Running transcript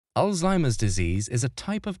Alzheimer's disease is a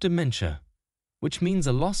type of dementia, which means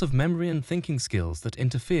a loss of memory and thinking skills that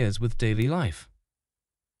interferes with daily life.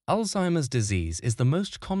 Alzheimer's disease is the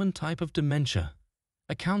most common type of dementia,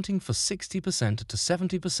 accounting for 60% to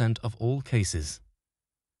 70% of all cases.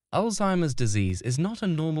 Alzheimer's disease is not a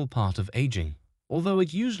normal part of aging, although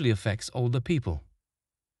it usually affects older people.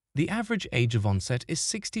 The average age of onset is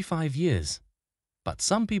 65 years, but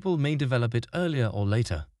some people may develop it earlier or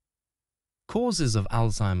later. Causes of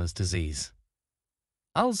Alzheimer's disease.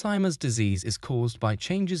 Alzheimer's disease is caused by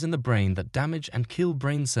changes in the brain that damage and kill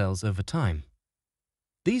brain cells over time.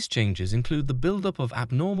 These changes include the buildup of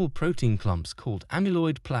abnormal protein clumps called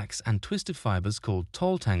amyloid plaques and twisted fibers called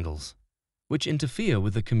tau tangles, which interfere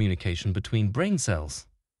with the communication between brain cells.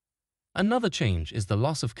 Another change is the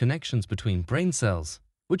loss of connections between brain cells,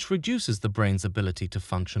 which reduces the brain's ability to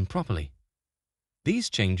function properly.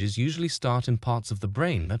 These changes usually start in parts of the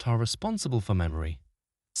brain that are responsible for memory,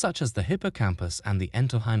 such as the hippocampus and the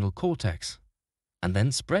entorhinal cortex, and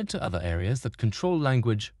then spread to other areas that control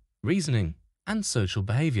language, reasoning, and social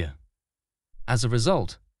behavior. As a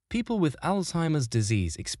result, people with Alzheimer's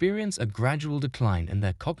disease experience a gradual decline in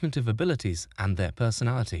their cognitive abilities and their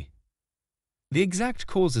personality. The exact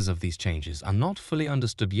causes of these changes are not fully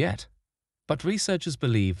understood yet, but researchers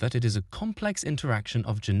believe that it is a complex interaction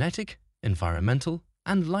of genetic, environmental,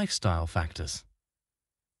 and lifestyle factors.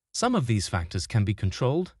 Some of these factors can be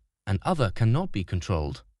controlled, and others cannot be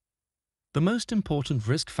controlled. The most important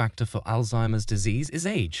risk factor for Alzheimer's disease is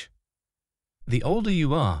age. The older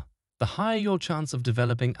you are, the higher your chance of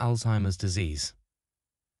developing Alzheimer's disease.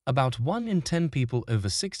 About 1 in 10 people over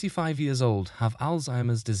 65 years old have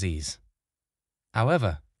Alzheimer's disease.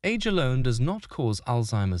 However, age alone does not cause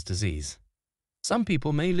Alzheimer's disease. Some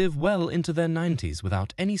people may live well into their 90s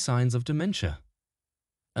without any signs of dementia.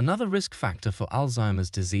 Another risk factor for Alzheimer's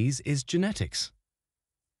disease is genetics.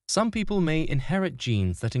 Some people may inherit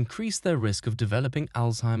genes that increase their risk of developing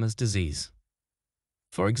Alzheimer's disease.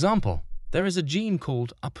 For example, there is a gene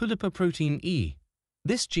called apolipoprotein E.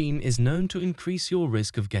 This gene is known to increase your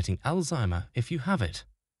risk of getting Alzheimer if you have it.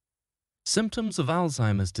 Symptoms of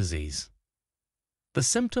Alzheimer's disease. The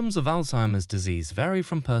symptoms of Alzheimer's disease vary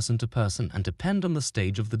from person to person and depend on the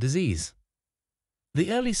stage of the disease.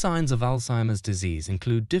 The early signs of Alzheimer's disease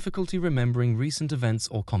include difficulty remembering recent events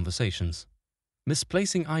or conversations,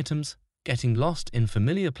 misplacing items, getting lost in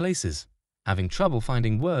familiar places, having trouble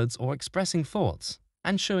finding words or expressing thoughts,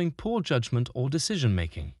 and showing poor judgment or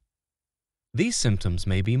decision-making. These symptoms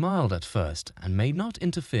may be mild at first and may not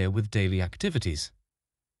interfere with daily activities,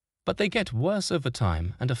 but they get worse over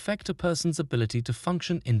time and affect a person's ability to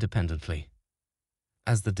function independently.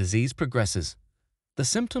 As the disease progresses, the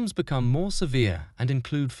symptoms become more severe and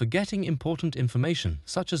include forgetting important information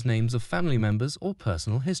such as names of family members or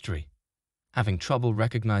personal history, having trouble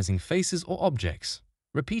recognizing faces or objects,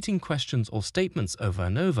 repeating questions or statements over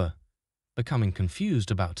and over, becoming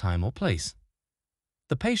confused about time or place.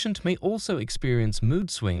 The patient may also experience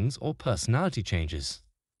mood swings or personality changes,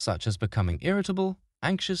 such as becoming irritable,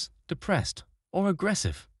 anxious, depressed, or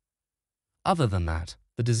aggressive. Other than that,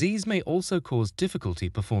 the disease may also cause difficulty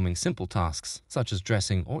performing simple tasks such as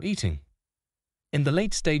dressing or eating. In the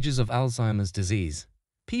late stages of Alzheimer's disease,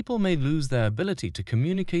 people may lose their ability to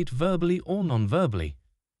communicate verbally or non-verbally,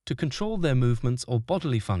 to control their movements or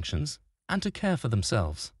bodily functions, and to care for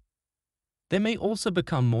themselves. They may also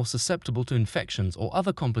become more susceptible to infections or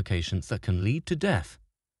other complications that can lead to death.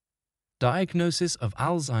 Diagnosis of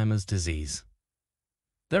Alzheimer's disease.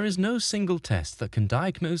 There is no single test that can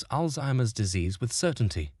diagnose Alzheimer's disease with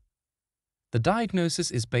certainty. The diagnosis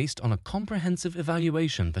is based on a comprehensive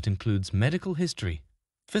evaluation that includes medical history,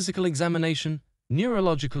 physical examination,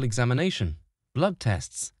 neurological examination, blood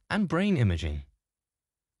tests, and brain imaging.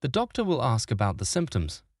 The doctor will ask about the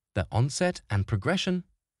symptoms, their onset and progression,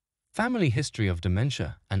 family history of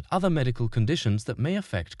dementia, and other medical conditions that may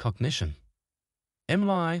affect cognition.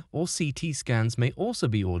 MRI or CT scans may also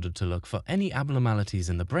be ordered to look for any abnormalities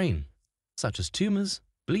in the brain, such as tumors,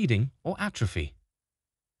 bleeding, or atrophy.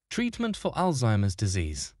 Treatment for Alzheimer's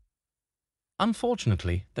disease.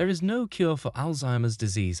 Unfortunately, there is no cure for Alzheimer's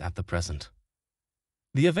disease at the present.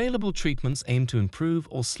 The available treatments aim to improve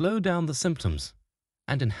or slow down the symptoms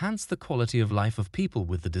and enhance the quality of life of people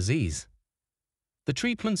with the disease. The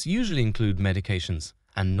treatments usually include medications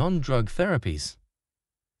and non-drug therapies.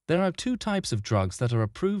 There are 2 types of drugs that are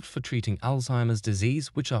approved for treating Alzheimer's disease,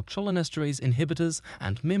 which are cholinesterase inhibitors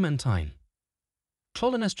and memantine.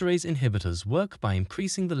 Cholinesterase inhibitors work by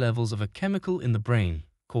increasing the levels of a chemical in the brain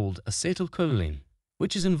called acetylcholine,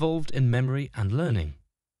 which is involved in memory and learning.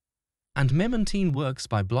 And memantine works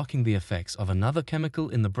by blocking the effects of another chemical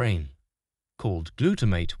in the brain called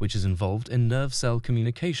glutamate, which is involved in nerve cell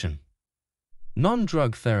communication.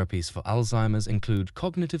 Non-drug therapies for Alzheimer's include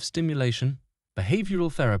cognitive stimulation,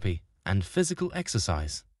 behavioral therapy, and physical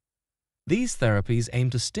exercise. These therapies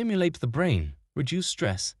aim to stimulate the brain, reduce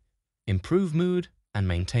stress, improve mood, and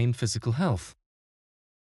maintain physical health.